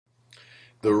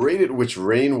The rate at which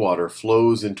rainwater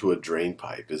flows into a drain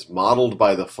pipe is modeled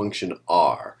by the function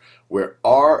r, where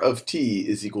r of t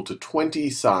is equal to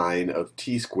 20 sine of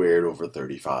t squared over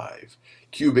 35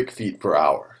 cubic feet per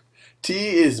hour.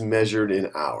 T is measured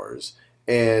in hours,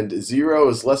 and 0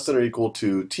 is less than or equal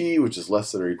to t, which is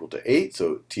less than or equal to 8,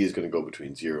 so t is going to go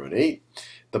between 0 and 8.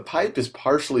 The pipe is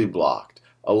partially blocked,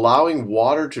 allowing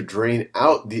water to drain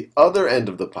out the other end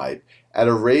of the pipe at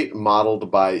a rate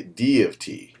modeled by d of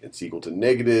t. It's equal to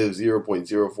negative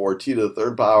 0.04 t to the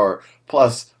third power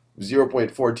plus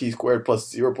 0.4 t squared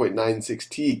plus 0.96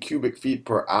 t cubic feet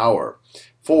per hour.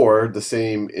 For the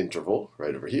same interval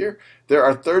right over here, there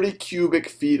are 30 cubic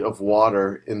feet of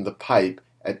water in the pipe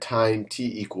at time t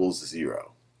equals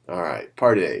 0. Alright,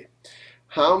 part A.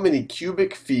 How many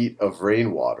cubic feet of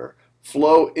rainwater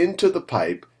flow into the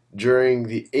pipe during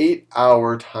the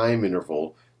 8-hour time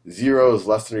interval 0 is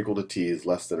less than or equal to t is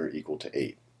less than or equal to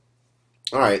 8.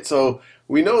 Alright, so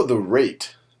we know the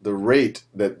rate that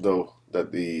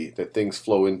things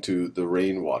flow into the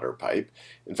rainwater pipe.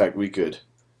 In fact,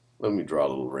 let me draw a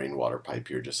little rainwater pipe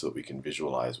here just so that we can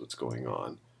visualize what's going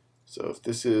on. So if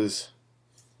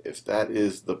that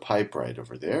is the pipe right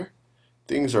over there,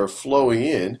 things are flowing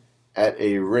in at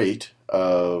a rate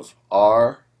of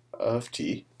r of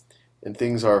t, and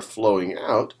things are flowing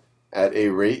out at a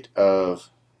rate of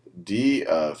d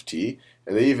of t,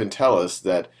 and they even tell us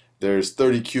that there's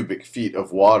 30 cubic feet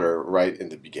of water right in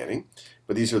the beginning,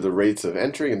 but these are the rates of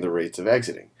entering and the rates of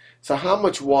exiting. So how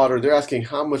much water, they're asking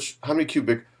how many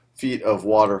cubic feet of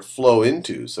water flow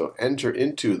into, so enter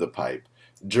into the pipe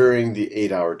during the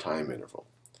 8-hour time interval.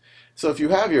 So if you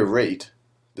have your rate,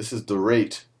 this is the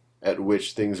rate at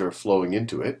which things are flowing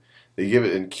into it. They give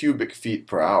it in cubic feet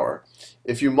per hour.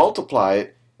 If you multiply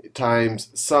it times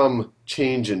some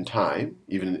change in time,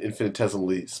 even an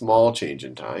infinitesimally small change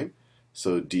in time,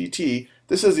 so dt,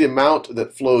 this is the amount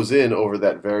that flows in over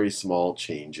that very small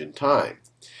change in time.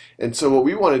 And so what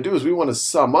we want to do is we want to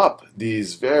sum up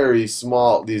these very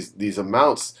small, these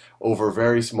amounts over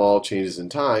very small changes in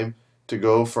time to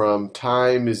go from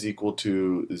time is equal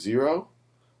to 0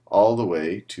 all the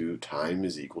way to time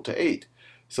is equal to 8.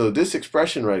 So this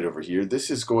expression right over here,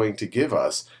 this is going to give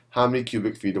us how many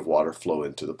cubic feet of water flow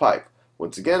into the pipe.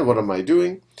 Once again, what am I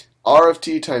doing? R of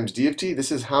t times d of t,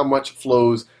 this is how much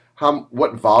flows,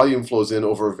 what volume flows in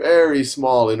over a very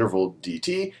small interval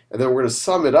dt, and then we're going to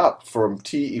sum it up from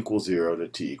t equals 0 to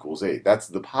t equals 8. That's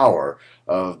the power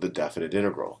of the definite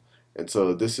integral. And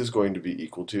so this is going to be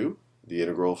equal to the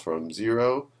integral from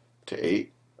 0 to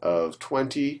 8 of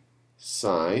 20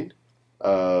 sine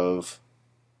of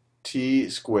t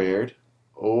squared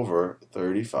over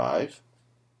 35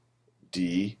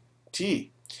 dt.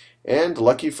 And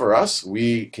lucky for us,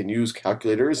 we can use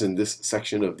calculators in this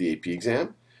section of the AP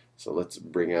exam. So let's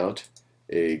bring out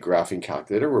a graphing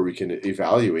calculator where we can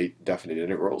evaluate definite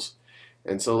integrals.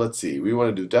 And so let's see, we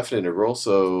want to do definite integral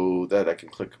so that I can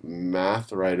click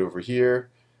math right over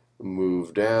here,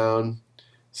 move down.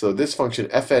 So this function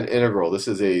fn integral, this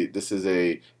is a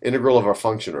integral of our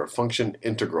function, or a function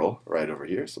integral right over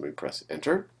here. So let me press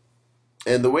enter.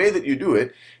 And the way that you do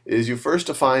it is you first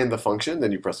define the function,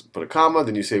 then you put a comma,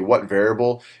 then you say what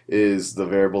variable is the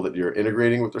variable that you're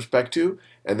integrating with respect to,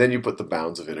 and then you put the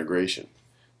bounds of integration.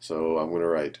 So I'm going to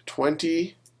write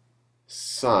 20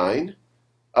 sine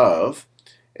of,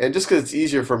 and just because it's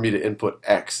easier for me to input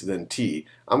x than t,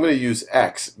 I'm going to use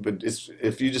x, but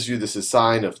if you just view this as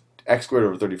sine of x squared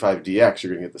over 35 dx,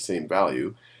 you're going to get the same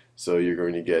value. So you're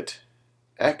going to get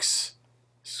x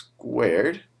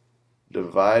squared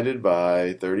divided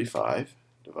by 35,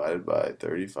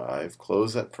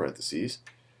 close that parentheses.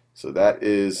 So that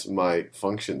is my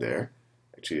function there.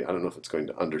 Actually, I don't know if it's going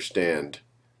to understand.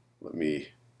 I don't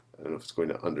know if it's going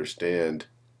to understand.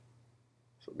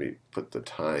 So let me put the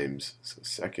times. So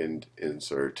second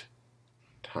insert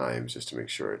times, just to make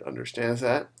sure it understands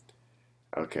that.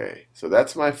 Okay, so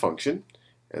that's my function.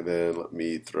 And then let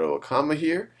me throw a comma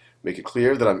here. Make it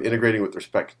clear that I'm integrating with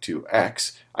respect to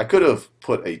x. I could have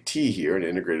put a t here and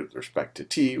integrated with respect to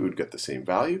t. We would get the same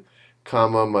value.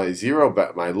 Comma, my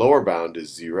lower bound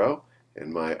is 0,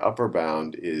 and my upper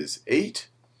bound is 8.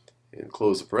 And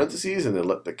close the parentheses, and then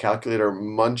let the calculator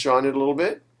munch on it a little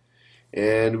bit.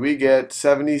 And we get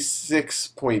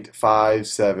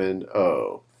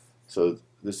 76.570. So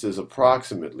this is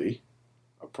approximately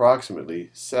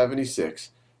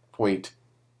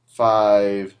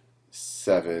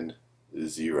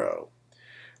 76.570.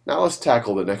 Now let's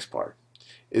tackle the next part.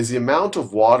 Is the amount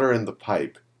of water in the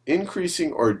pipe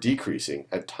increasing or decreasing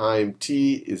at time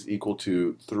t is equal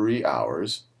to 3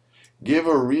 hours? Give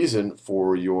a reason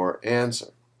for your answer.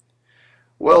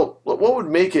 Well, what would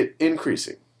make it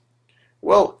increasing?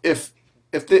 Well, if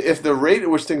the rate at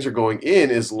which things are going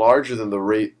in is larger than the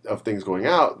rate of things going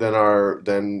out, then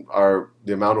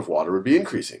the amount of water would be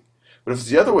increasing. But if it's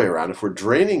the other way around, if we're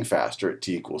draining faster at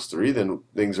t equals 3 than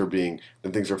things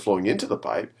are flowing into the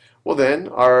pipe, well then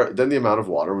the amount of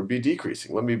water would be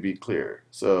decreasing. Let me be clear.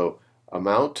 So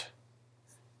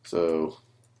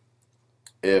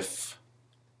if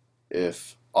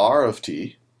r of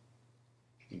t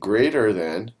greater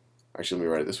than, actually let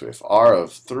me write it this way, if r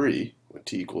of 3, when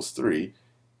t equals 3,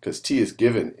 because t is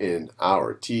given in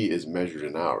hour, t is measured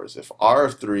in hours. If r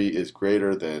of 3 is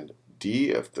greater than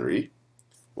d of 3,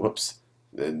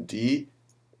 then d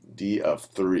of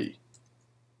 3.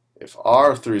 If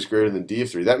r of 3 is greater than d of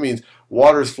 3, that means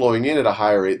water is flowing in at a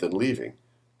higher rate than leaving.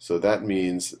 So that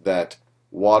means that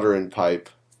water in pipe,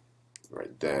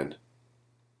 right, then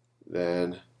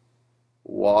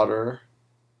water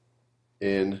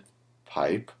in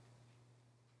pipe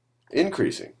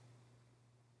increasing.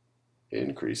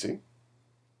 And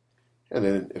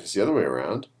then if it's the other way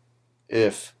around,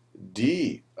 if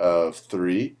d of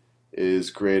 3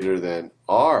 is greater than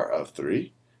r of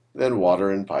 3, then water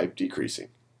in pipe decreasing.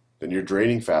 Then you're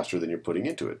draining faster than you're putting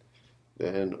into it.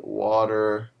 Then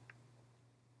water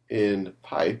in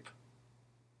pipe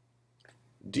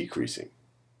decreasing.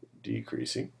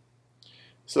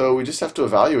 So we just have to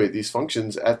evaluate these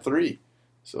functions at 3.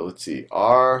 So let's see,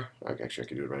 actually I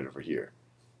can do it right over here.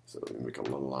 So let me make a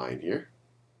little line here.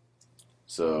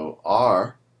 So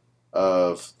r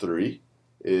of 3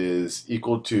 is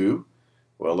equal to,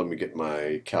 well, let me get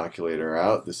my calculator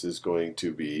out. This is going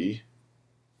to be,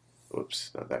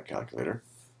 oops, not that calculator.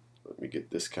 Let me get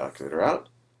this calculator out.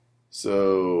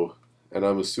 So, and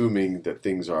I'm assuming that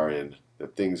things are in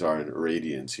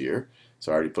radians here.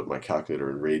 So I already put my calculator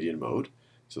in radian mode.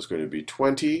 So it's going to be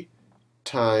 20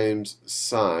 times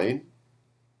sine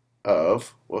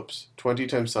of, 20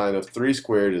 times sine of 3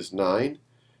 squared is 9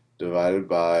 divided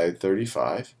by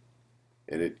 35.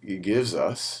 And it gives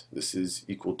us, this is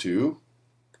equal to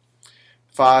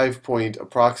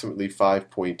approximately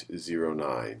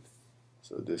 5.09.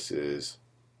 So this is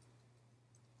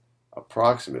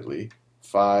approximately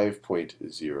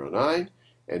 5.09,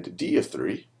 and d of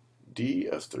 3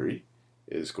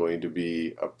 is going to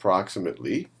be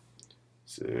approximately,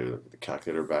 so let the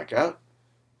calculator back out,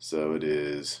 so it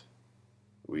is,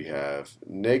 we have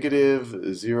negative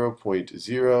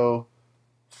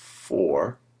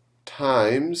 0.04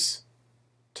 times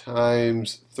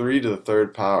 3 to the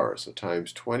third power, so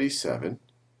times 27,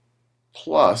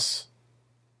 plus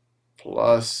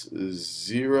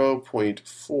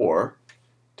 0.4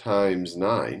 times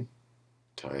 9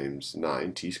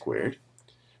 t squared,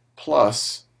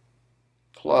 plus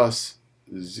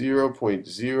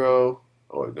 0.0,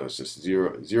 oh no, it's just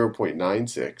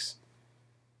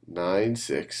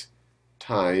 0.96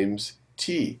 times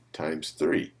t times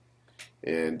 3,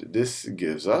 and this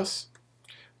gives us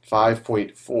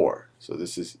 5.4. So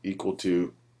this is equal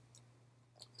to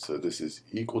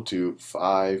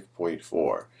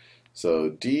 5.4. So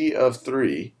d of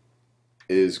 3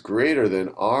 is greater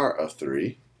than r of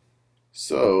 3.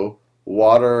 So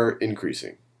water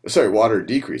decreasing.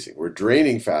 We're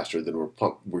draining faster than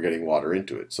we're getting water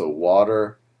into it. So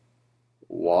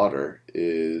water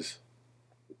is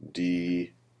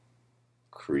decreasing.